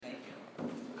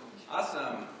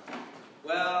Awesome.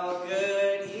 Well,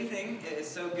 good evening. It is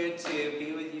so good to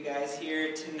be with you guys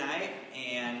here tonight,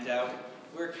 and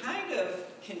we're kind of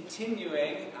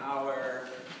continuing our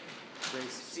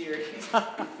series. Wow.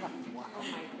 Oh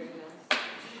my goodness.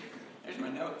 There's my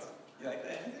notes. You like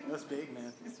that? That's big,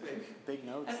 man. It's big. Big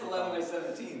notes. That's 11 by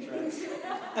 17, friends.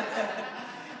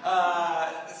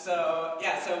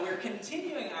 So we're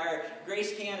continuing our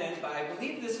Grace Canon, but I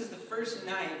believe this is the first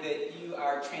night that you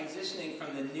are transitioning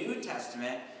from the New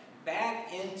Testament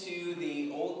back into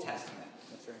the Old Testament.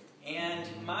 That's right. And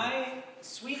my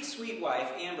sweet, sweet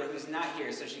wife, Amber, who's not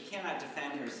here, so she cannot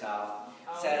defend herself,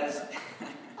 says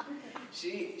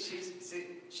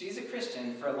she's a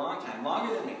Christian for a long time,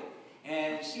 longer than me.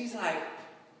 And she's like,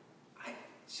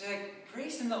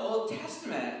 Grace in the Old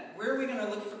Testament, where are we going to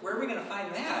look for, where are we going to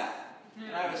find that?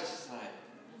 And I was just like,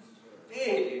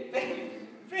 baby,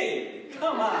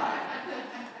 come on.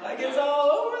 Like, it's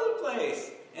all over the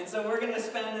place. And so we're going to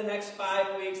spend the next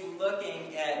 5 weeks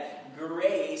looking at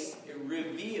grace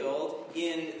revealed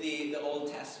in the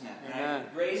Old Testament. Right? Yeah.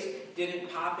 Grace didn't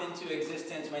pop into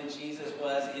existence when Jesus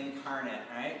was incarnate,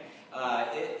 right?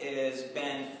 It has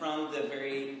been from the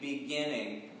very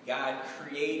beginning. God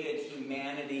created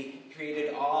humanity,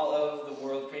 created all of the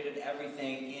world, created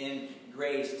everything in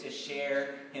grace to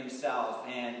share himself.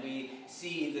 And we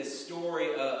see the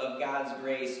story of God's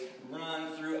grace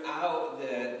run throughout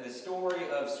the story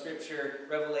of Scripture.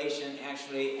 Revelation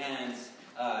actually ends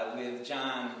with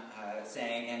John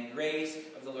saying, "And grace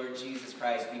of the Lord Jesus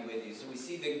Christ be with you." So we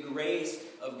see the grace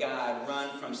of God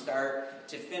run from start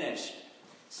to finish.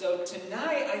 So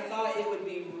tonight I thought it would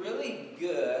be really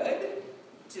good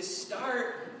to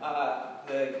start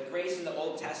the grace in the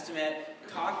Old Testament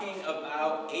talking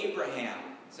about Abraham.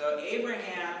 So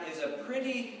Abraham is a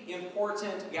pretty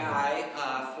important guy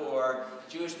for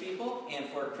Jewish people and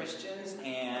for Christians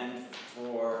and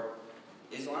for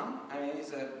Islam. I mean,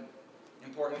 he's an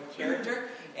important character.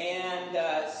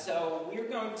 And so we're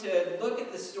going to look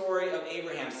at the story of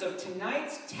Abraham. So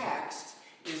tonight's text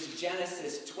is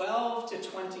Genesis 12 to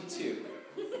 22.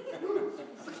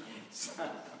 So,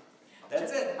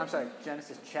 that's it. I'm sorry,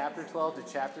 Genesis chapter 12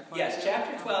 to chapter 22? Yes,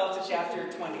 chapter 12 to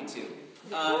chapter 22.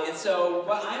 And so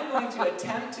what I'm going to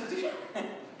attempt to do...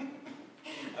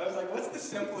 I was like, what's the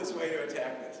simplest way to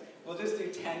attack this? We'll just do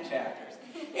 10 chapters.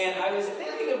 And I was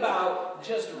thinking about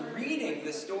just reading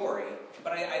the story,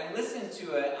 but I listened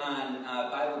to it on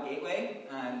Bible Gateway,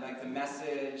 on like the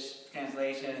Message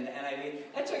translation and the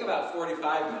NIV. That took about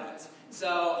 45 minutes.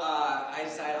 So I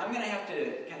decided I'm going to have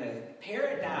to kind of pare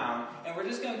it down, and we're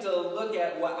just going to look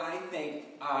at what I think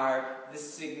are the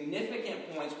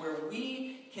significant points where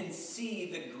we can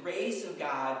see the grace of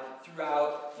God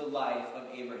throughout the life of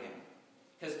Abraham.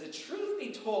 Because the truth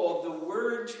be told, the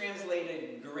word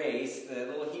translated grace, the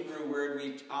little Hebrew word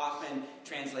we often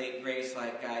translate grace,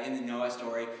 like in the Noah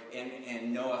story,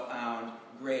 and Noah found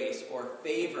grace or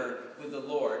favor with the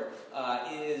Lord,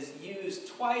 is used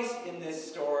twice in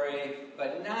this story,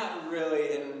 but not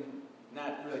really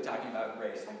talking about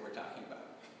grace like we're talking about.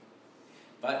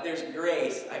 But there's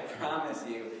grace, I promise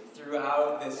you,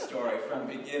 throughout this story, from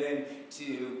beginning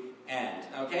to end.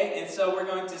 Okay? And so we're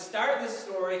going to start this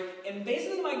story, and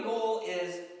basically my goal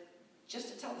is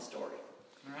just to tell the story.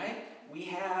 Alright? We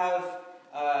have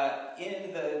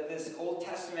in this Old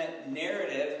Testament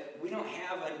narrative, we don't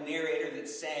have a narrator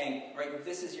that's saying, right,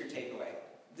 this is your takeaway.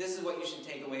 This is what you should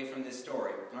take away from this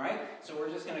story. Alright? So we're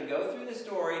just going to go through the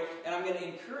story, and I'm going to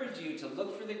encourage you to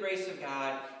look for the grace of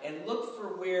God and look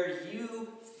for where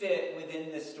you fit within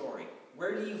this story.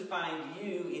 Where do you find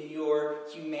you in your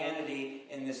humanity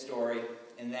in this story?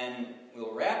 And then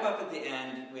we'll wrap up at the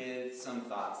end with some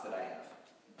thoughts that I have.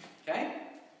 Okay?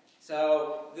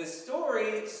 So the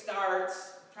story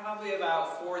starts probably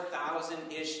about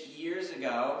 4,000-ish years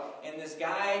ago, and this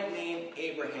guy named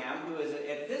Abraham, who is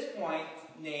at this point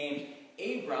named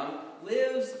Abram,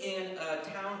 lives in a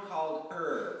town called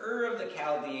Ur of the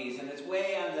Chaldees, and it's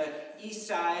way on the east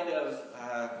side of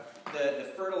the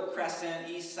Fertile Crescent,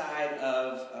 east side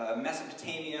of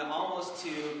Mesopotamia, almost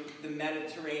to the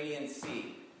Mediterranean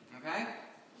Sea. Okay?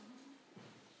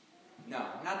 No,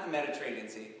 not the Mediterranean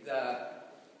Sea. The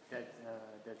Dead Sea.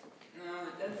 No,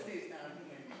 the Dead Sea is down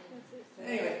here.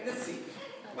 Anyway, the sea.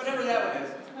 Whatever that one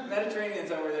is. The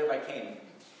Mediterranean's over there by Canaan.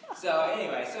 So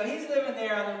anyway, so he's living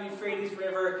there on the Euphrates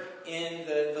River in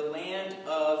the land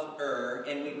of Ur,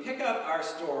 and we pick up our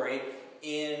story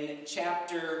in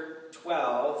chapter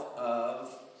 12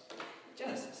 of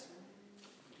Genesis.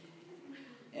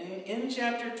 And in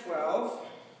chapter 12,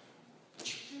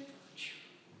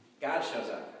 God shows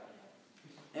up.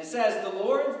 And it says, "The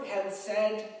Lord had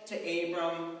said to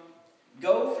Abram,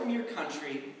 'Go from your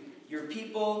country, your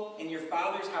people, and your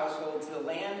father's household to the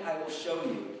land I will show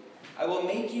you. I will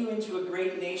make you into a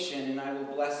great nation, and I will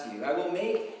bless you. I will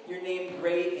make your name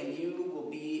great, and you will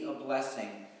be a blessing.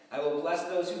 I will bless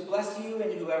those who bless you,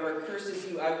 and whoever curses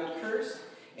you I will curse,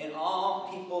 and all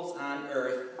peoples on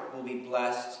earth will be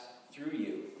blessed through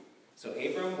you. So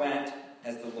Abram went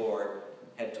as the Lord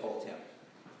had told him.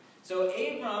 So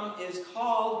Abram is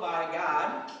called by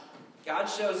God. God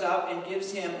shows up and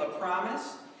gives him a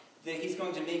promise that he's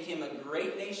going to make him a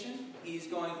great nation. He's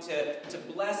going to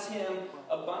bless him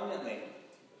abundantly.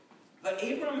 But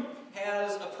Abram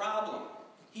has a problem.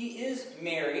 He is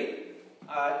married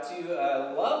to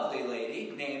a lovely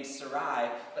lady named Sarai,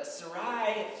 but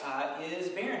Sarai is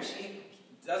barren.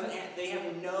 They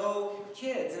have no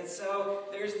kids. And so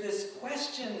there's this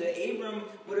question that Abram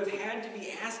would have had to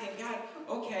be asking God,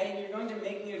 okay, you're going to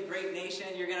make me a great nation,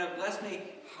 you're going to bless me.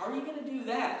 How are you going to do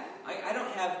that? I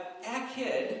don't have a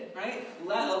kid, right?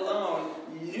 Let alone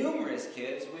numerous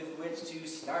kids with which to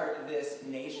start this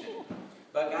nation.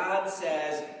 But God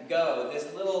says, go.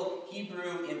 This little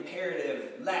Hebrew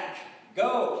imperative, lek,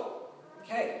 go.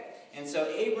 Okay. And so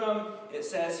Abram, it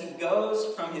says he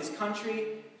goes from his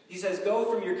country. He says,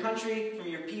 go from your country, from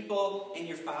your people, and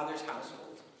your father's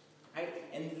household. Right?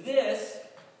 And this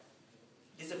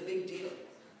is a big deal.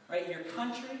 Right? Your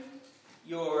country,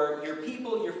 your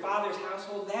people, your father's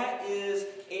household, that is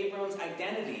Abram's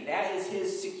identity. That is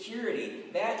his security.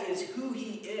 That is who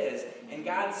he is. And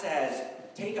God says,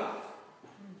 take off.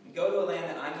 Go to a land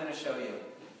that I'm going to show you.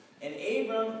 And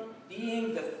Abram,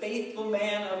 being the faithful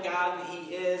man of God that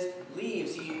he is,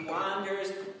 leaves. He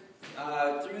wanders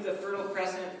through the Fertile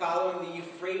Crescent, following the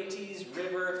Euphrates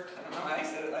River. I don't know how I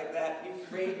said it like that.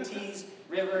 Euphrates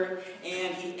River.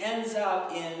 And he ends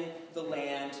up in the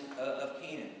land of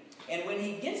Canaan. And when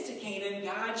he gets to Canaan,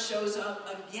 God shows up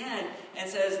again and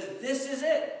says, this is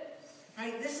it.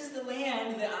 Right? This is the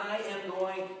land that I am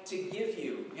going to give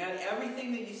you. And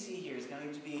everything that you see here is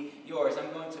going to be yours.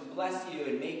 I'm going to bless you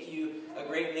and make you a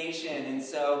great nation. And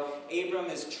so Abram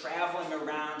is traveling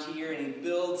around here, and he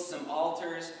builds some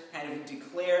altars, kind of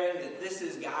declaring that this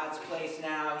is God's place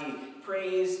now. He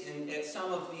prays at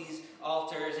some of these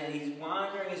altars, and he's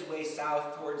wandering his way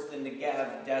south towards the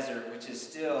Negev desert, which is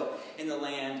still in the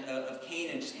land of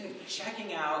Canaan, just kind of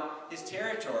checking out his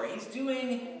territory. He's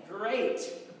doing great,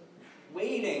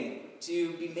 waiting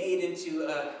to be made into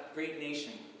a great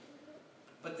nation.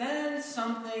 But then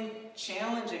something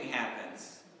challenging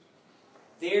happens.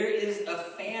 There is a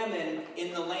famine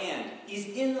in the land. He's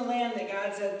in the land that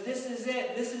God said, this is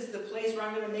it. This is the place where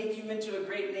I'm going to make you into a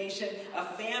great nation. A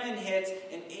famine hits,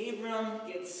 and Abram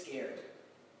gets scared.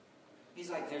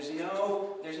 He's like, there's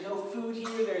no food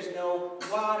here. There's no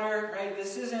water, right?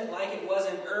 This isn't like it was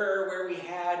in Ur, where we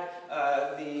had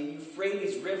the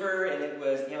Euphrates River, and it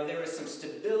was, there was some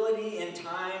stability in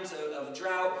times of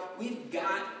drought. We've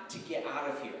got to get out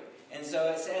of here. And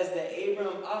so it says that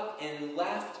Abram up and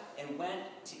left and went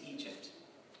to Egypt,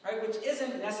 right? Which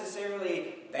isn't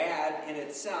necessarily bad in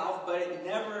itself, but it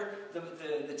never,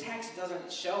 the text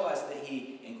doesn't show us that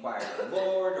he inquired of the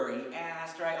Lord or he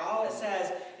asked, right? All it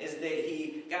says is that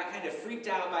he got kind of freaked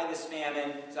out by this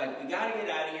famine. It's like, we got to get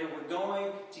out of here. We're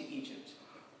going to Egypt.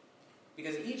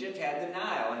 Because Egypt had the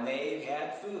Nile, and they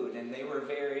had food, and they were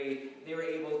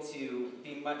able to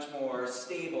be much more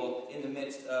stable in the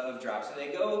midst of drought. So they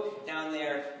go down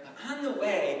there. But on the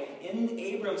way, in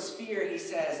Abram's fear, he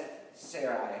says,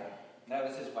 Sarai, that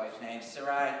was his wife's name,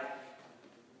 Sarai,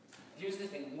 here's the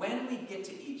thing. When we get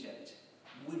to Egypt,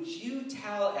 would you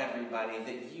tell everybody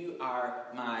that you are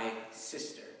my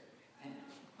sister? And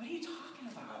what are you talking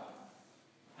about?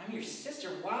 I'm your sister.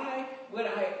 Why would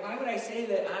I say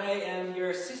that I am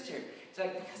your sister? It's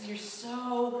like, because you're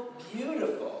so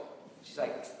beautiful. She's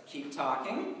like, keep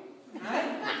talking.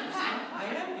 Right?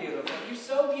 I am beautiful. You're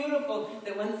so beautiful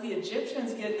that once the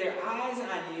Egyptians get their eyes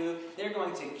on you, they're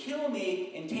going to kill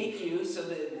me and take you so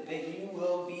that you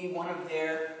will be one of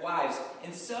their wives.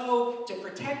 And so, to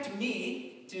protect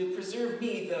me, to preserve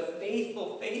me, the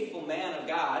faithful, faithful man of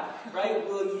God, right,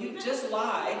 will you just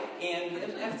lie, and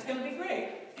it's going to be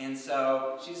great. And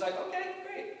so she's like, okay,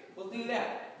 great, we'll do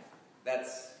that.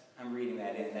 I'm reading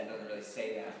that in, that doesn't really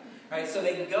say that. Right, so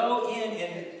they go in,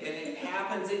 and it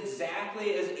happens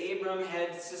exactly as Abram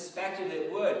had suspected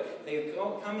it would. They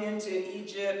come into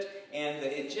Egypt, and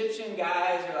the Egyptian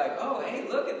guys are like, oh, hey,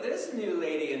 look at this new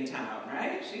lady in town,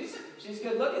 right? She's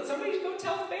good looking. Somebody should go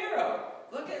tell Pharaoh.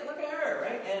 Look at her,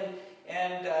 right?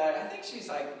 And I think she's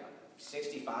like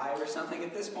 65 or something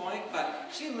at this point, but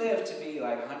she lived to be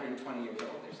like 120 years old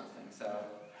or something. So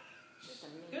she's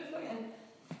good looking,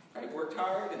 right? Worked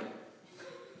hard and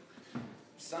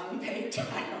sun-baked?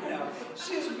 I don't know.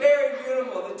 She's very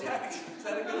beautiful. The text, is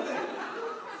that a good thing?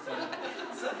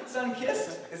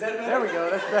 Sun-kissed? Is that better? There we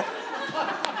go. That's better.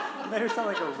 Made her sound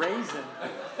like a raisin.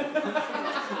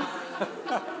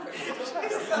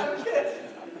 She's sun-kissed.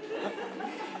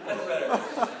 That's better.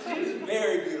 She's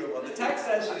very beautiful. The text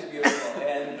says she's beautiful.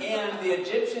 And the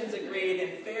Egyptians agreed,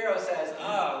 and Pharaoh says,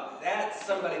 oh, that's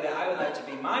somebody that I would like to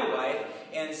be my wife.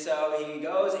 And so he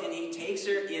goes and he takes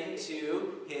her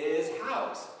into his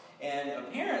house. And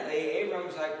apparently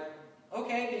Abram's like,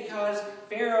 okay, because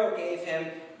Pharaoh gave him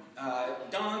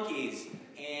donkeys,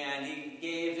 and he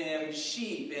gave him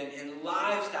sheep and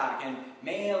livestock and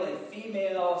male and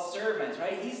female servants,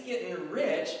 right? He's getting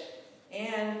rich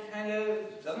and kind of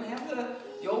doesn't have the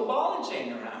old ball and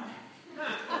chain around.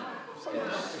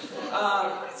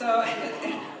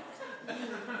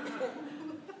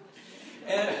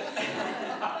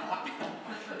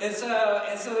 And so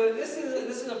this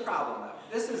is a problem, though.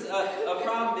 This is a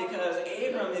problem because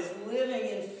Abram is living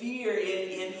in fear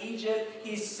in Egypt.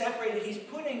 He's separated. He's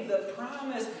putting the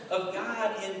promise of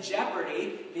God in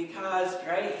jeopardy because,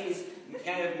 right, he's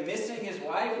kind of missing his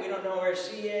wife. We don't know where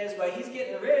she is, but he's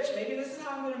getting rich. Maybe this is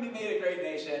how I'm going to be made a great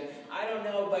nation. I don't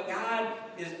know, but God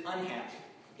is unhappy.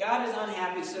 God is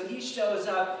unhappy, so he shows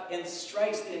up and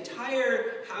strikes the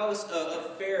entire house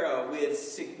of Pharaoh with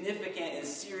significant and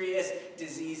serious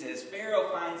diseases.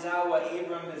 Pharaoh finds out what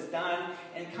Abram has done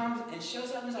and comes and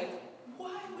shows up and is like,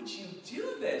 why would you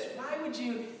do this? Why would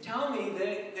you tell me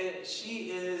that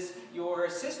she is your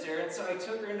sister? And so I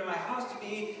took her into my house to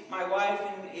be my wife,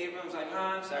 and Abram's like, oh,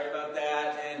 I'm sorry about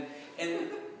that. And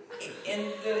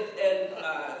the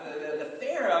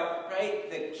Pharaoh, right,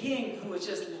 the king who was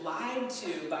just lied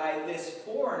to by this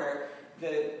foreigner,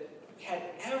 had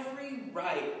every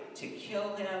right to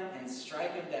kill him and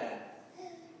strike him dead.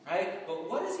 Right? But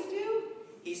what does he do?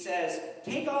 He says,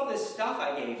 take all this stuff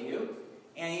I gave you,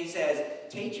 and he says,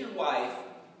 take your wife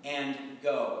and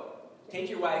go. Take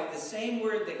your wife, the same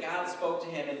word that God spoke to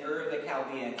him in Ur of the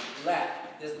Chaldeans,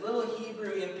 let. This little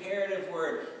Hebrew imperative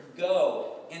word,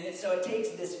 go. And so it takes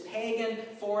this pagan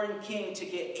foreign king to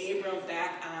get Abram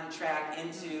back on track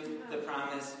into the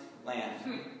promised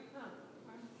land.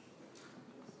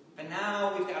 But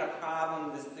now we've got a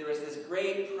problem. There was this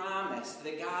great promise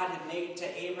that God had made to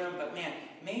Abram, but man,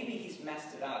 maybe he's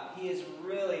messed it up. He has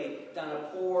really done a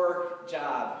poor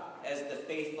job as the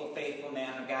faithful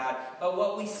man of God. But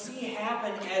what we see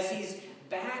happen as he's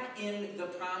back in the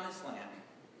promised land,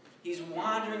 he's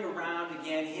wandering around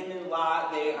again. Him and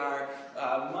Lot, they are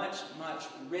much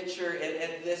richer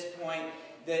at this point.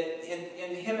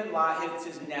 And him and Lot, it's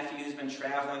his nephew who's been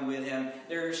traveling with him.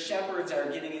 Their shepherds are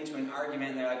getting into an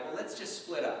argument, and they're like, well, let's just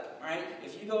split up, right?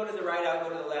 If you go to the right, I'll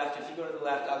go to the left. If you go to the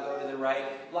left, I'll go to the right.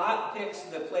 Lot picks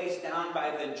the place down by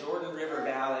the Jordan River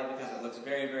Valley because it looks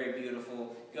very, very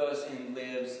beautiful. Goes and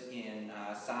lives in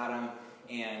Sodom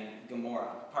and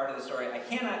Gomorrah. Part of the story I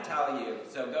cannot tell you,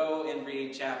 so go and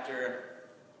read chapter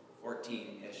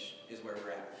 14-ish is where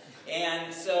we're at.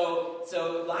 And so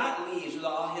Lot leaves with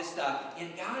all his stuff,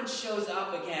 and God shows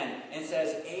up again and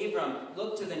says, Abram,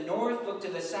 look to the north, look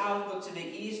to the south, look to the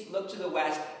east, look to the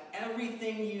west.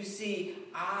 Everything you see,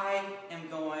 I am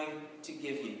going to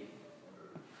give you.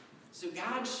 So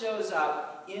God shows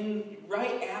up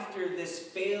right after this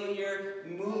failure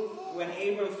move. When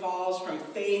Abram falls from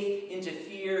faith into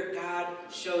fear, God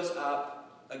shows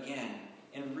up again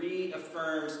and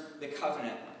reaffirms the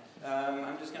covenant.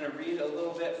 I'm just going to read a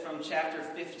little bit from chapter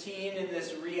 15 in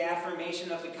this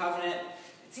reaffirmation of the covenant.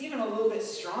 It's even a little bit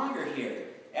stronger here.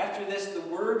 After this, the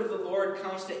word of the Lord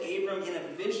comes to Abram in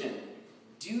a vision.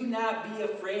 Do not be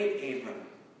afraid, Abram.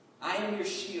 I am your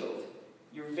shield,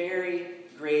 your very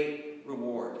great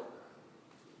reward.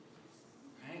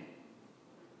 Right?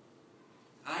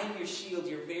 I am your shield,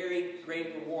 your very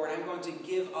great reward. I'm going to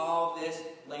give all this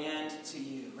land to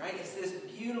you. Right? It's this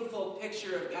beautiful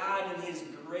picture of God and his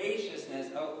graciousness.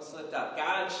 Oh, slipped up.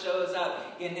 God shows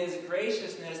up in his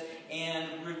graciousness and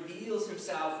reveals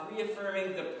himself,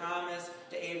 reaffirming the promise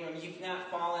to Abram. You've not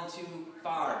fallen too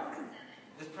far.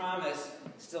 This promise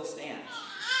still stands.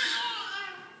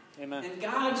 Amen. And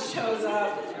God shows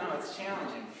up. It's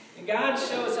challenging. And God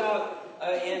shows up,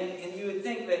 and you would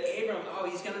think that Abram,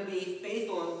 he's going to be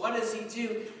faithful. And what does he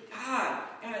do? God,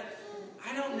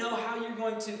 I don't know how you're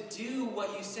going to do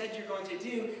what you said you're going to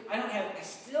do. I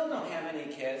still don't have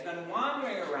any kids. I've been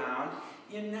wandering around,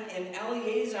 and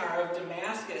Eleazar of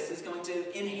Damascus is going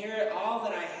to inherit all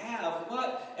that I have.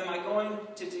 What am I going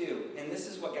to do? And this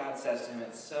is what God says to him.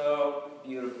 It's so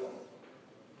beautiful.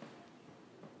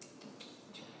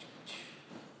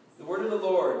 The word of the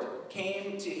Lord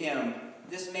came to him.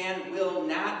 This man will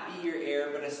not be your heir,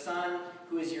 but a son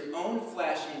who is your own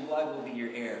flesh and blood will be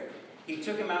your heir. He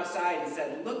took him outside and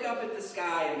said, look up at the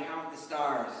sky and count the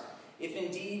stars, if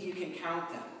indeed you can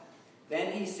count them.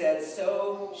 Then he said,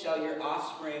 so shall your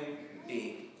offspring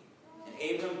be. And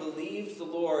Abram believed the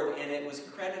Lord, and it was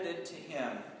credited to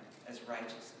him as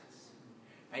righteousness.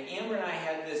 Right, Amber and I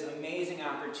had this amazing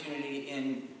opportunity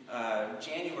in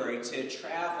January to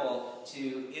travel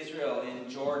to Israel and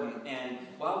Jordan. And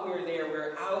while we were there, we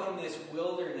were out in this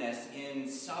wilderness in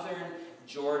southern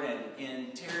Jordan,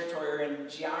 in territory or in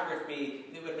geography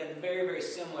that would have been very, very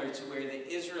similar to where the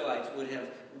Israelites would have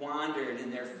wandered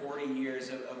in their 40 years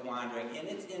of wandering. And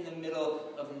it's in the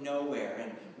middle of nowhere.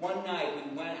 And one night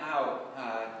we went out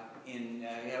we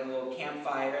had a little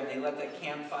campfire, and they let the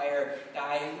campfire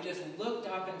die, and we just looked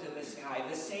up into the sky,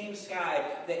 the same sky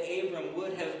that Abram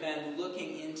would have been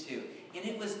looking into. And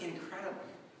it was incredible.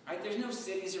 Right? There's no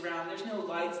cities around, there's no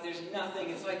lights, there's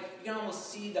nothing. It's like you can almost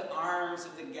see the arms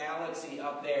of the galaxy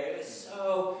up there. It was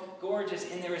so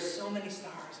gorgeous, and there were so many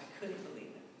stars, I couldn't believe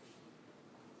it.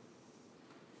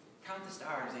 Count the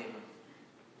stars, Abram.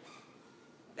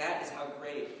 That is how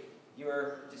great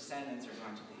your descendants are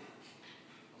going to be.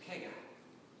 Okay, God,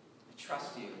 I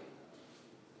trust you.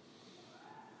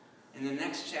 In the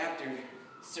next chapter,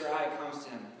 Sarai comes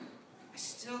to him. I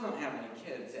still don't have any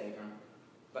kids, Abram,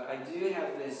 but I do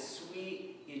have this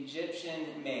sweet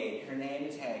Egyptian maid. Her name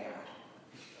is Hagar.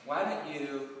 Why don't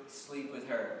you sleep with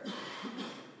her?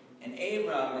 And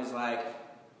Abram is like,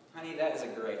 honey, that is a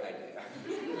great idea.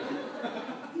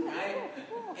 Right?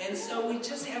 And so we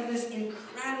just have this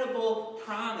incredible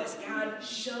promise. God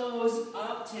shows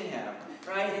up to him,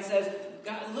 right? And says,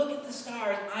 God, look at the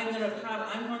stars. I'm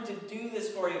going to do this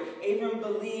for you. Abram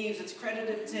believes. It's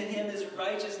credited to him as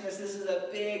righteousness. This is a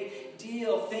big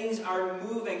deal. Things are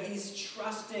moving. He's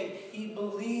trusting. He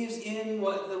believes in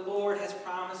what the Lord has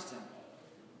promised him.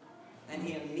 And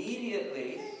he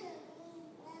immediately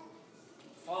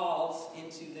falls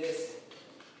into this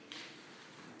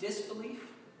disbelief,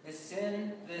 this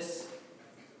sin, this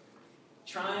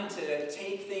trying to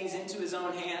take things into his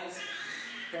own hands.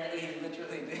 Apparently he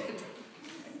literally did.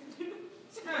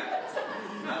 Sorry.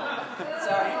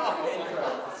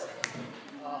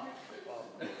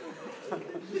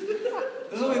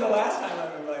 This will be the last time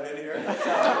I'm invited here. So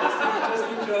just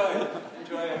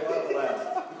enjoy it while it lasts.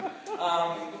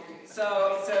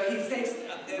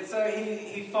 So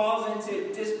he falls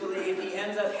into disbelief. He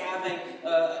ends up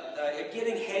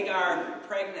getting Hagar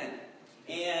pregnant,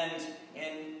 and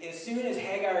as soon as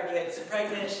Hagar gets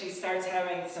pregnant, she starts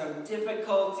having some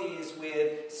difficulties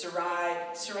with Sarai.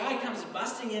 Sarai comes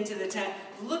busting into the tent.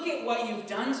 Look at what you've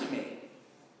done to me.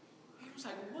 I was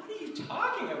like, what are you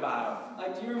talking about?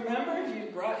 Like, do you remember you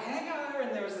brought Hagar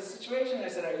and there was a situation? I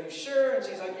said, are you sure? And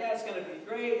she's like, yeah, it's going to be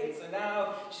great. And so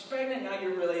now she's pregnant. Now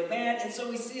you're really mad. And so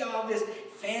we see all this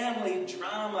family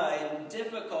drama and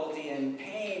difficulty and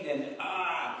pain and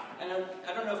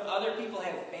I don't know if other people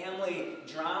have family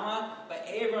drama, but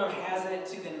Abram has it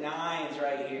to the nines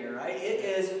right here, right? It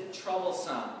is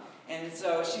troublesome. And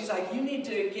so she's like, you need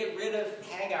to get rid of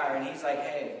Hagar. And he's like,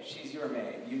 hey, she's your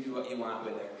maid. You do what you want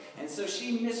with her. And so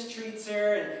she mistreats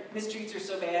her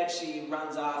so bad she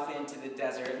runs off into the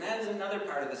desert. And that is another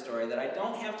part of the story that I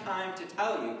don't have time to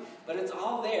tell you, but it's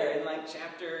all there in like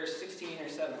chapter 16 or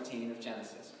 17 of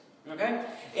Genesis. Okay?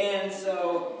 And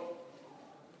so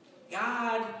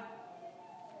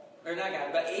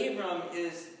Abram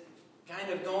is kind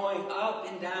of going up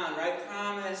and down, right?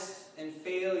 Promise and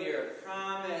failure,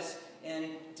 promise and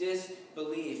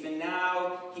disbelief. And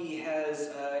now he has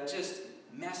just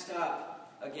messed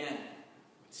up again.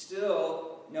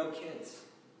 Still no kids.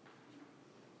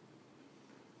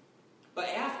 But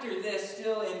after this,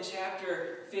 still in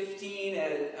chapter 15, I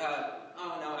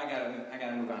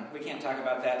gotta move on. We can't talk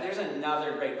about that. There's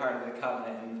another great part of the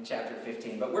covenant in chapter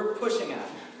 15, but we're pushing on.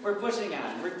 We're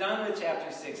done with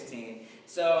chapter 16.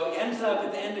 So it ends up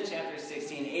at the end of chapter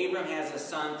 16, Abram has a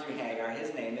son through Hagar.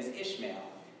 His name is Ishmael,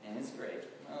 and it's great.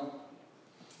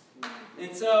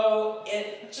 And so in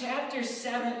chapter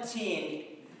 17,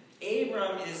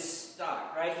 Abram is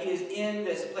stuck, right? He is in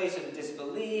this place of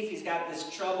disbelief. He's got this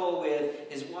trouble with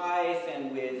his wife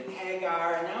and with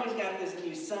Hagar. And now he's got this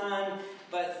new son,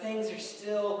 but things are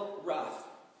still rough.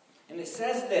 And it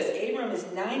says this, Abram is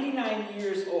 99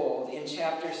 years old in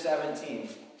chapter 17.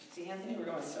 See, Anthony, we're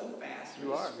going so fast.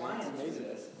 You are, flying man. It's amazing.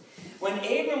 through this. When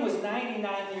Abram was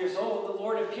 99 years old, the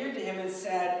Lord appeared to him and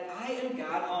said, I am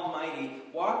God Almighty.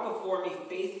 Walk before me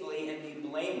faithfully and be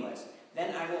blameless.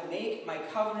 Then I will make my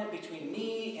covenant between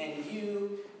me and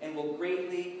you and will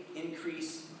greatly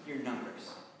increase your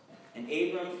numbers. And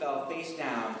Abram fell face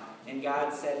down And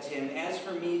God said to him, "As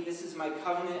for me, this is my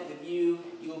covenant with you.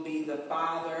 You will be the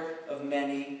father of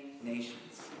many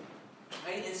nations."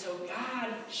 Right? And so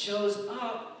God shows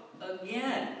up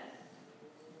again.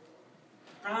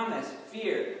 Promise,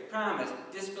 fear, promise,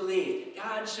 disbelief.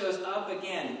 God shows up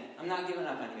again. I'm not giving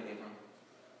up on you, Abram.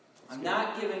 I'm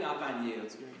not giving up on you.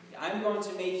 I'm going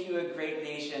to make you a great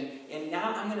nation, and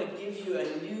now I'm going to give you a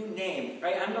new name,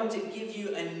 right? I'm going to give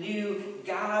you a new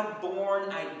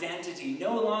God-born identity.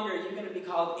 No longer are you going to be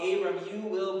called Abram. You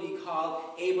will be called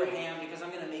Abraham, because I'm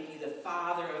going to make you the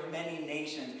father of many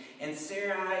nations. And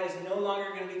Sarai is no longer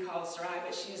going to be called Sarai,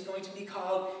 but she's going to be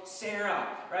called Sarah,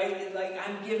 right? Like,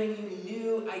 I'm giving you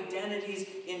new identities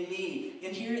in me.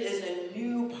 And here is a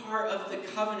new part of the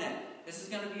covenant. This is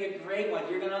going to be a great one.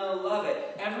 You're going to love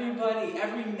it. Everybody,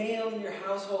 every male in your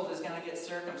household is going to get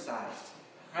circumcised,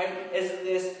 right? As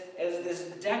this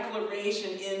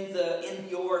declaration in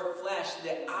your flesh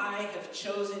that I have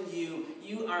chosen you.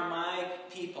 You are my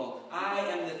people. I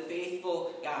am the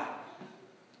faithful God.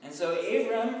 And so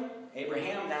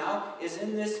Abraham now is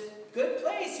in this good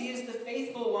place. He is the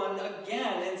faithful one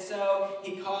again. And so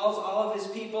he calls all of his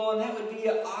people, and that would be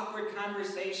an awkward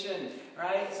conversation,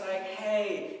 right? It's like,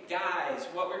 hey, guys,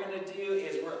 what we're going to do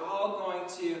is we're all going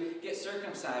to get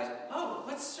circumcised. Oh,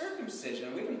 what's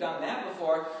circumcision? We haven't done that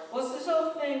before. Well, it's this whole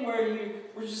thing where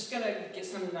we're just going to get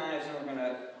some knives and we're going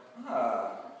to,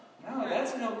 no,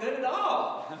 that's no good at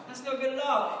all. That's no good at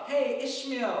all. Hey,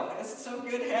 Ishmael, it's so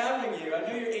good having you. I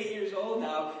know you're 8 years old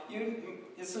now.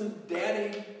 It's some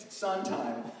daddy-son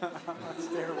time. It's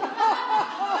the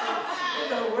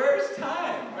worst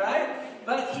time, right?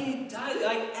 But he does,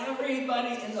 like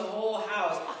everybody in the whole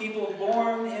house, people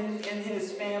born in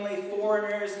his family,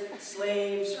 foreigners,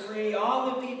 slaves, free,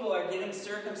 all the people are getting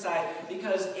circumcised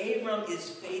because Abram is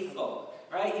faithful.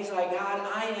 Right? He's like, God,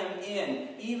 I am in,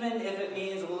 even if it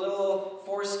means a little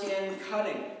foreskin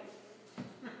cutting.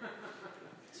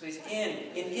 So he's in.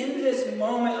 And in this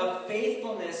moment of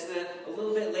faithfulness, a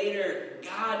little bit later,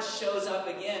 God shows up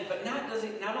again. But not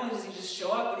only does he just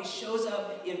show up, but he shows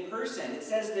up in person. It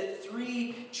says that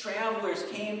 3 travelers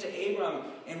came to Abram,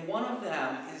 and one of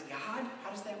them is God.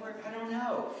 How does that work? I don't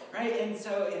know. Right? And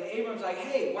Abram's like,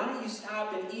 hey, why don't you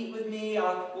stop and eat with me?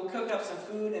 We'll cook up some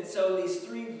food. And so these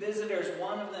 3 visitors,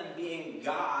 one of them being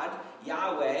God,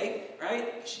 Yahweh,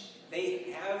 right?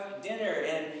 They have dinner,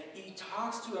 and he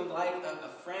talks to him like a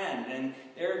friend, and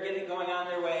they're going on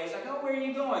their way. He's like, oh, where are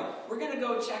you going? We're going to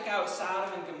go check out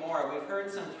Sodom and Gomorrah. We've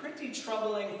heard some pretty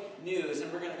troubling news, and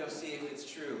we're going to go see if it's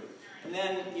true. And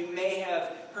then you may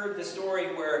have heard the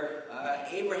story where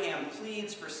Abraham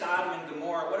pleads for Sodom and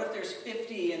Gomorrah. What if there's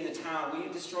 50 in the town? Will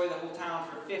you destroy the whole town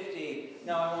for 50?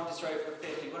 No, I won't destroy it for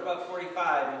 50. What about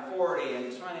 45 and 40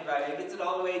 and 25? He gets it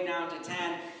all the way down to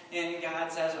 10. And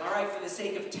God says, all right, for the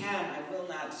sake of 10, I will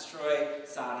not destroy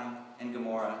Sodom and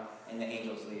Gomorrah. And the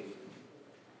angels leave.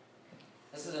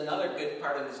 This is another good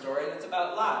part of the story, and it's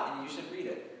about Lot, and you should read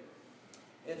it.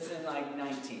 It's in like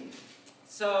 19.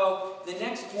 So the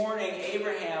next morning,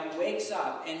 Abraham wakes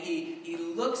up, and he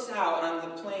looks out on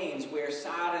the plains where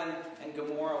Sodom and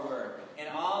Gomorrah were. And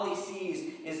all he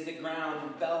sees is the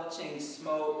ground belching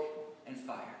smoke and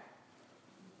fire.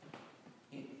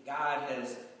 God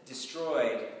has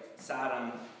destroyed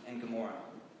Sodom and Gomorrah.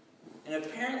 And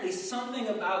apparently something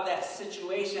about that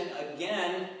situation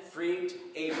again freaked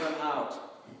Abram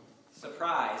out.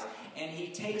 Surprise. And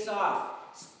he takes off.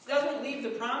 Doesn't leave the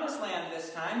promised land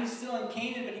this time. He's still in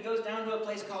Canaan, but he goes down to a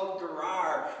place called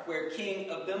Gerar, where King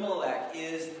Abimelech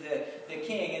is the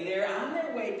king. And they're on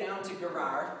their way down to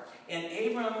Gerar. And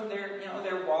Abram,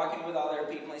 they're walking with all their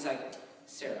people. And he's like,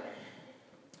 Sarah,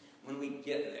 when we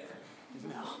get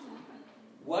there,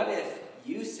 what if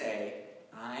you say,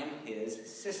 I'm his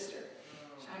sister?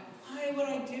 She's like, why would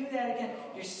I do that again?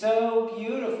 You're so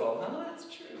beautiful. No, that's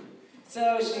true.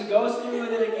 So she goes through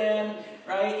with it again,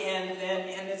 right?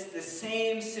 And it's the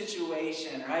same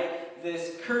situation, right?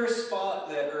 This curse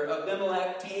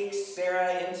Abimelech takes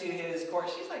Sarah into his court.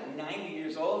 She's like 90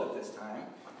 years old at this time.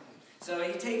 So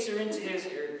he takes her into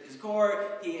his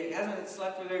court. He hasn't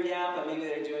slept with her yet, but maybe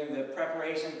they're doing the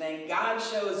preparation thing. God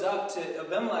shows up to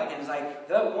Abimelech and is like,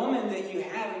 the woman that you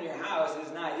have in your house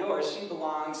is not yours. She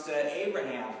belongs to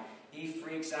Abraham. He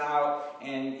freaks out,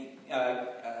 and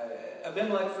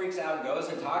Abimelech freaks out, goes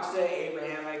and talks to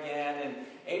Abraham again, and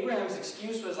Abraham's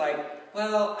excuse was like,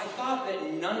 well, I thought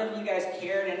that none of you guys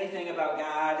cared anything about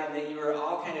God and that you were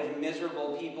all kind of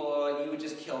miserable people and you would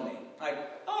just kill me. Like,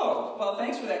 oh, well,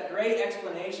 thanks for that great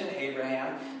explanation,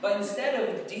 Abraham. But instead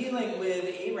of dealing with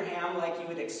Abraham like you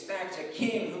would expect a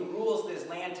king who rules this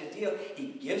land to deal, he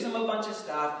gives him a bunch of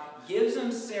stuff, gives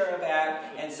him Sarah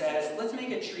back, and says, let's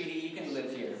make a treaty. You can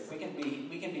live here. We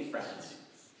can be friends.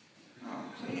 Oh,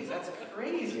 please, that's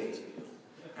crazy.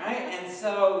 Right? And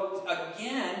so,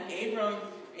 again,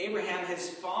 Abraham has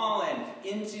fallen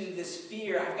into this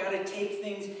fear. I've got to take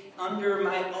things under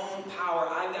my own power.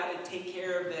 I've got to take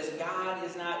care of this. God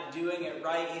is not doing it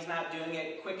right. He's not doing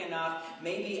it quick enough.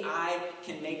 Maybe I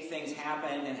can make things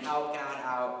happen and help God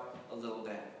out a little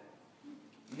bit.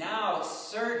 Now,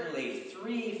 certainly,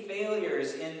 3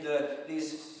 failures in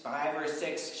these 5 or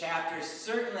 6 chapters.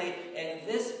 Certainly, at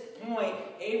this point,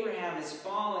 Abraham has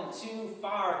fallen too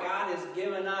far. God has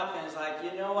given up and is like,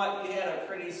 you know what? You had a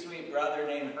pretty sweet brother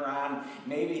named Haran.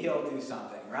 Maybe he'll do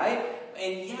something, right?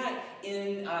 And yet,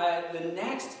 in the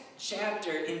next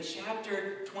chapter, in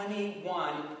chapter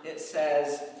 21, it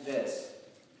says this.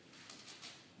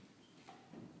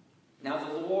 Now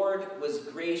the Lord was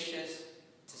gracious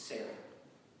to Sarah,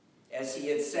 as he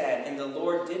had said, and the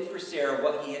Lord did for Sarah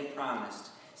what he had promised.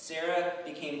 Sarah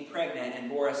became pregnant and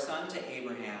bore a son to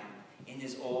Abraham in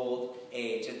his old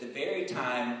age, at the very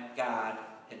time God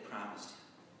had promised him.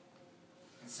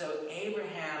 And so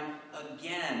Abraham,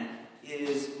 again,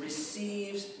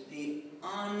 receives the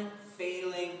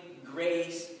unfailing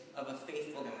grace of a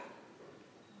faithful God.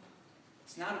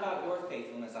 It's not about your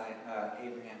faithfulness,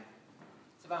 Abraham.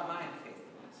 It's about my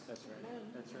faithfulness. That's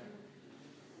right. That's right.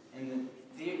 And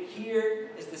here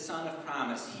is the son of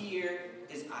promise. Here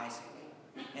is Isaac.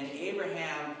 And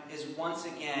Abraham is once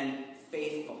again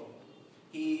faithful.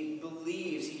 He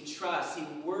believes, he trusts, he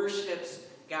worships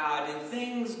God, and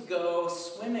things go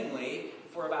swimmingly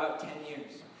for about 10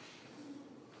 years.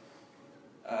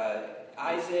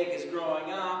 Isaac is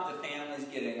growing up, the family's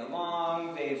getting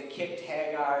along, they've kicked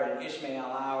Hagar and Ishmael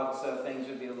out so things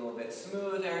would be a little bit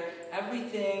smoother.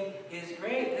 Everything is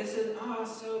great. This is,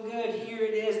 so good. Here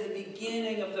it is, the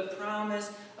beginning of the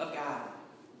promise of God.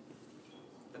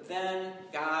 But then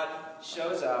God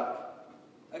shows up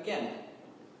again.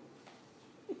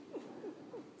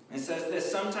 And it says this,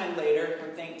 sometime later,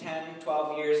 I think 10,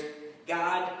 12 years,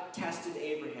 God tested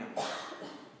Abraham.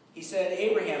 He said,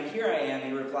 Abraham, here I am,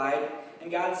 he replied. And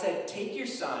God said, take your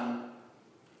son,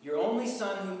 your only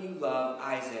son whom you love,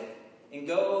 Isaac, and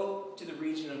go to the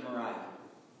region of Moriah.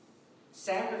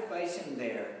 Sacrifice him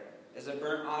there as a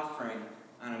burnt offering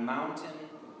on a mountain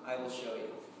I will show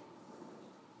you.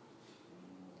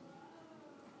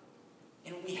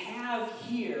 And we have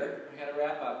here, I got to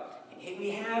wrap up.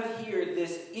 We have here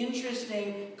this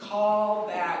interesting call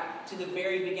back to the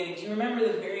very beginning. Do you remember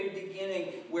the very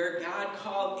beginning where God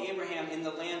called Abraham in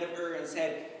the land of Ur and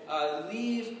said,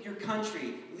 leave your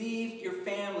country, leave your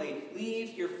family,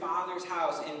 leave your father's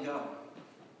house and go.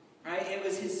 Right? It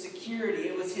was his security.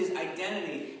 It was his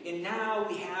identity. And now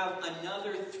we have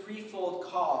another threefold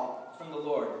call from the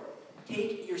Lord.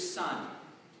 Take your son.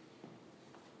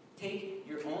 Take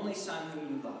your only son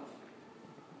whom you love.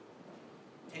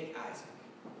 Take Isaac.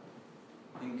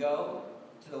 And go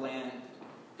to the land,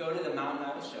 go to the mountain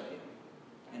I will show you,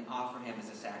 and offer him as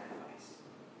a sacrifice.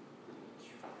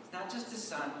 It's not just his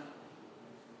son,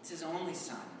 it's his only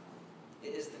son. It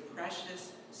is the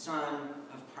precious son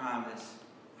of promise,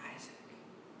 Isaac.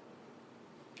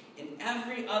 In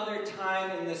every other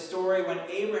time in the story when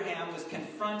Abraham was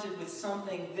confronted with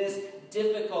something this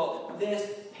difficult,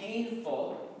 this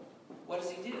painful, what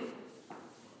does he do?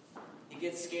 He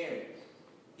gets scared.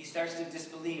 He starts to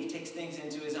disbelieve, takes things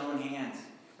into his own hands,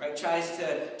 right? Tries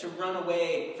to run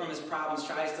away from his problems,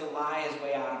 tries to lie his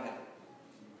way out of it.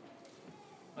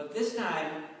 But this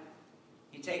time,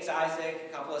 he takes Isaac,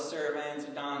 a couple of servants,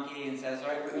 a donkey, and says, all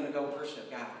right, we're going to go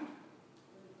worship God.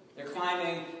 They're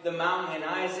climbing the mountain, and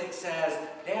Isaac says,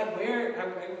 Dad,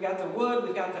 we've got the wood,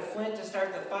 we've got the flint to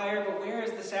start the fire, but where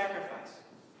is the sacrifice?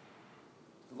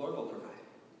 The Lord will provide.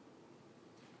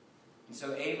 And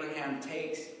so Abraham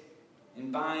takes and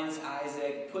binds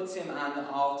Isaac, puts him on the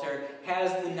altar,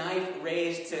 has the knife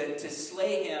raised to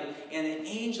slay him, and an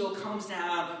angel comes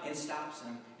down and stops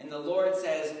him. And the Lord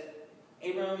says,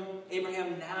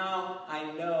 Abraham, now I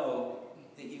know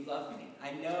that you love me.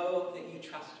 I know that you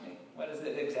trust me. What does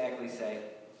it exactly say?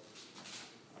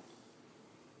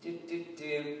 Do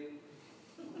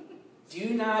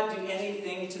not do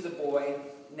anything to the boy.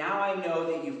 Now I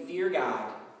know that you fear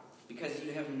God, because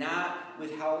you have not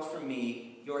withheld from me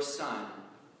your son,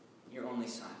 your only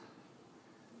son.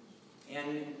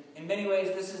 And in many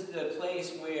ways, this is the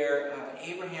place where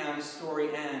Abraham's story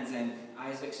ends and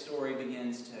Isaac's story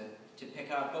begins to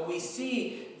pick up. But we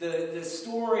see the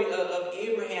story of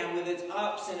Abraham with its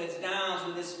ups and its downs,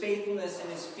 with his faithfulness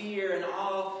and his fear and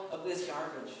all of this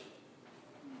garbage.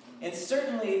 And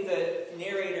certainly the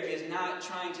narrator is not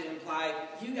trying to imply,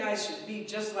 you guys should be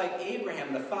just like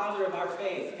Abraham, the father of our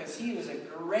faith, because he was a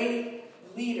great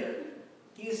leader.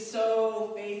 He is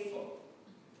so faithful.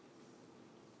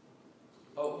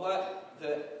 But what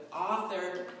the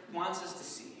author wants us to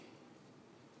see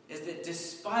is that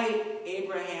despite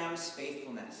Abraham's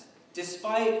faithfulness,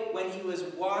 despite when he was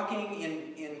walking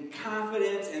in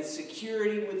confidence and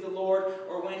security with the Lord,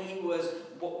 or when he was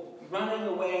running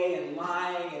away and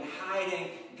lying and hiding,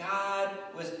 God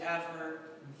was ever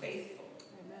faithful.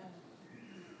 Amen.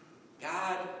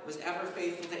 God was ever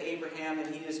faithful to Abraham,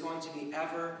 and he is going to be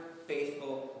ever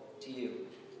faithful to you.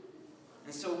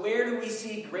 And so where do we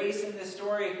see grace in this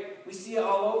story? We see it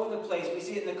all over the place. We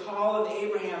see it in the call of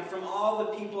Abraham from all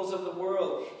the peoples of the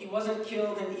world. He wasn't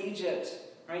killed in Egypt,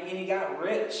 right? And he got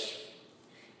rich.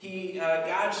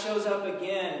 God shows up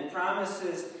again,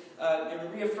 promises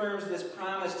and reaffirms this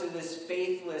promise to this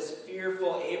faithless,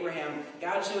 fearful Abraham.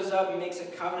 God shows up and makes a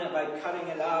covenant by cutting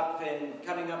it up and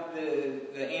cutting up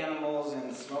the animals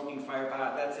and smoking fire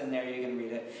pot. That's in there, you can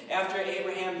read it. After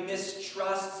Abraham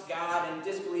mistrusts God and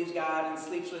disbelieves God and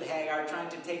sleeps with Hagar, trying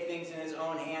to take things in his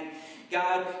own hand,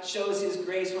 God shows his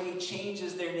grace when he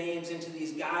changes their names into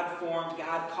these God-formed,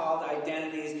 God-called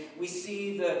identities. We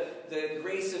see the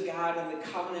grace of God in the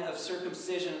covenant of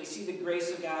circumcision. We see the grace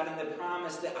of God in the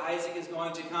promise that Isaac is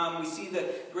going to come. We see the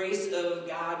grace of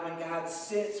God when God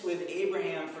sits with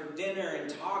Abraham for dinner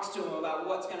and talks to him about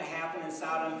what's going to happen in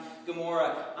Sodom and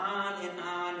Gomorrah. On and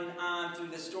on and on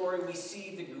through the story, we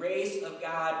see the grace of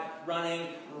God running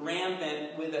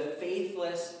rampant with a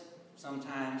faithless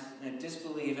sometimes, and a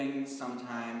disbelieving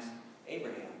sometimes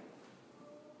Abraham.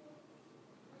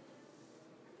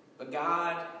 But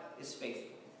God is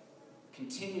faithful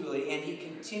continually, and he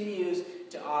continues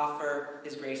to offer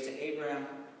his grace to Abraham,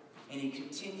 and he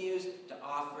continues to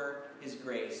offer his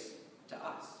grace to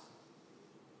us.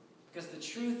 Because the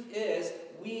truth is,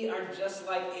 we are just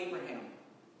like Abraham.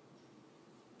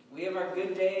 We have our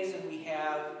good days and we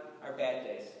have our bad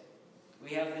days.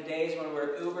 We have the days when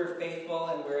we're uber faithful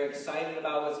and we're excited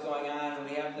about what's going on, and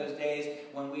we have those days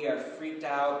when we are freaked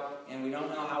out and we don't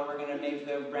know how we're going to make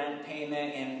the rent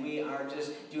payment, and we are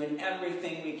just doing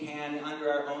everything we can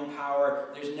under our own power.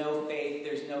 There's no faith,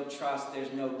 there's no trust,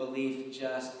 there's no belief,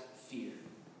 just fear.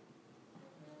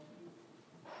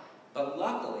 But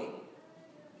luckily,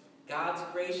 God's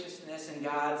graciousness and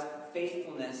God's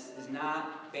faithfulness is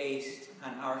not based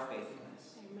on our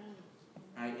faithfulness. Amen.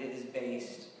 Right? It is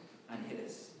based on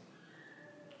his.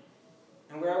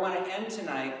 And where I want to end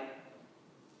tonight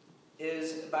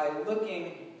is by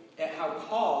looking at how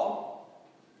Paul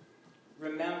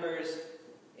remembers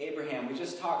Abraham. We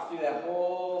just talked through that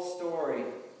whole story.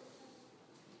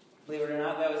 Believe it or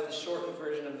not, that was the shortened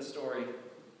version of the story.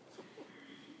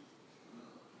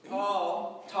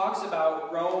 Paul talks about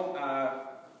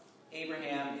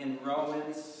Abraham in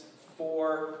Romans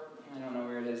 4, I don't know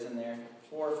where it is in there,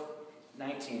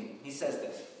 4:19. He says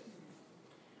this: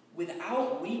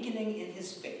 without weakening in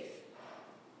his faith.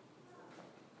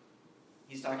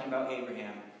 He's talking about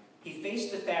Abraham. He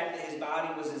faced the fact that his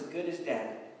body was as good as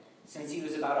dead, since he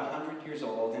was about 100 years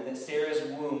old, and that Sarah's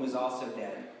womb was also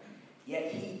dead.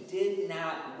 Yet he did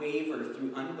not waver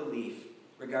through unbelief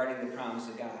regarding the promise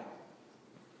of God,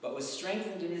 but was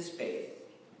strengthened in his faith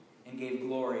and gave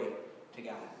glory to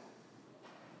God.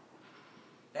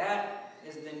 That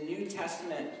is the New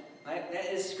Testament.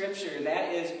 That is Scripture.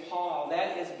 That is Paul.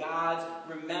 That is God's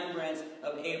remembrance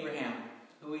of Abraham,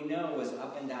 who we know was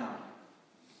up and down.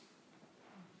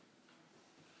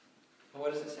 But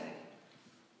what does it say?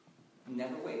 He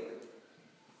never wavered.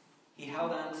 He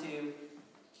held on to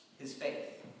his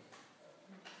faith.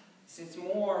 See,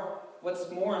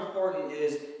 what's more important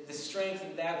is the strength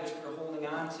of that which we're holding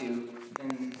on to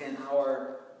than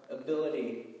our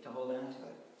ability to hold on to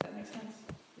it. Does that make sense?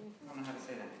 I don't know how to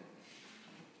say that.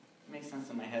 It makes sense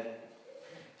in my head.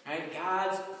 Right?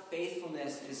 God's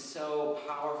faithfulness is so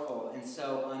powerful and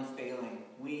so unfailing.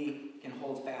 We can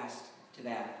hold fast to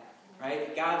that.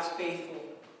 Right? God's faithful.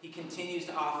 He continues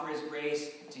to offer his grace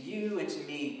to you and to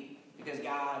me because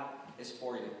God is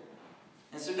for you.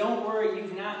 And so don't worry,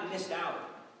 you've not missed out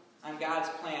on God's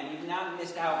plan. You've not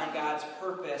missed out on God's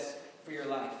purpose for your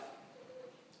life.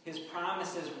 His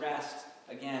promises rest,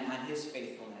 again, on his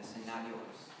faithfulness and not yours.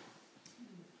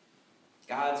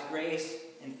 God's grace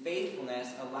and faithfulness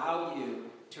allow you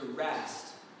to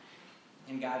rest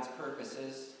in God's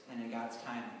purposes and in God's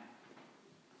timing.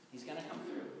 He's going to come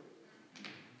through.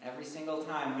 Every single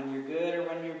time, when you're good or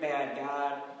when you're bad,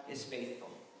 God is faithful.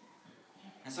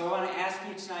 And so I want to ask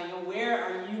you tonight, where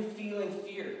are you feeling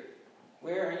fear?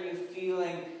 Where are you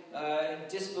feeling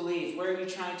disbelief? Where are you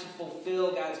trying to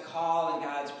fulfill God's call and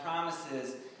God's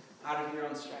promises out of your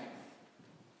own strength?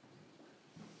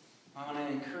 I want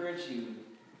to encourage you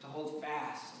to hold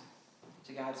fast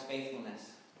to God's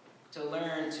faithfulness, to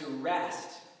learn to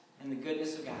rest in the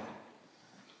goodness of God,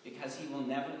 because He will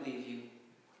never leave you,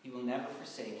 He will never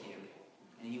forsake you,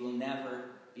 and He will never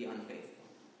be unfaithful.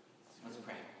 Let's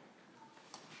pray.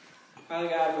 Father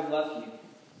God, we love you.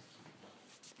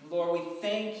 Lord, we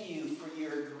thank you for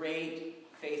your great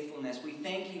faithfulness. We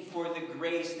thank you for the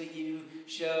grace that you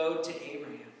showed to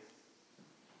Abraham.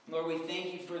 Lord, we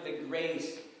thank you for the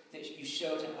grace that you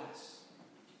show to us.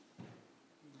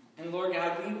 And Lord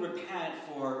God, we repent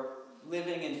for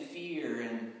living in fear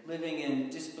and living in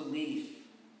disbelief,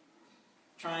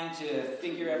 trying to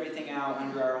figure everything out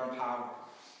under our own power,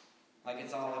 like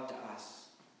it's all up to us.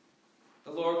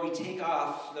 But Lord, we take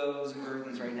off those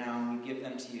burdens right now and we give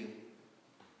them to you.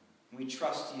 We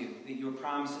trust you that your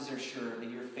promises are sure, that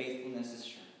your faithfulness is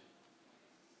sure.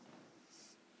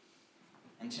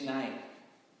 And tonight,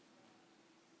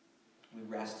 we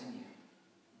rest in you.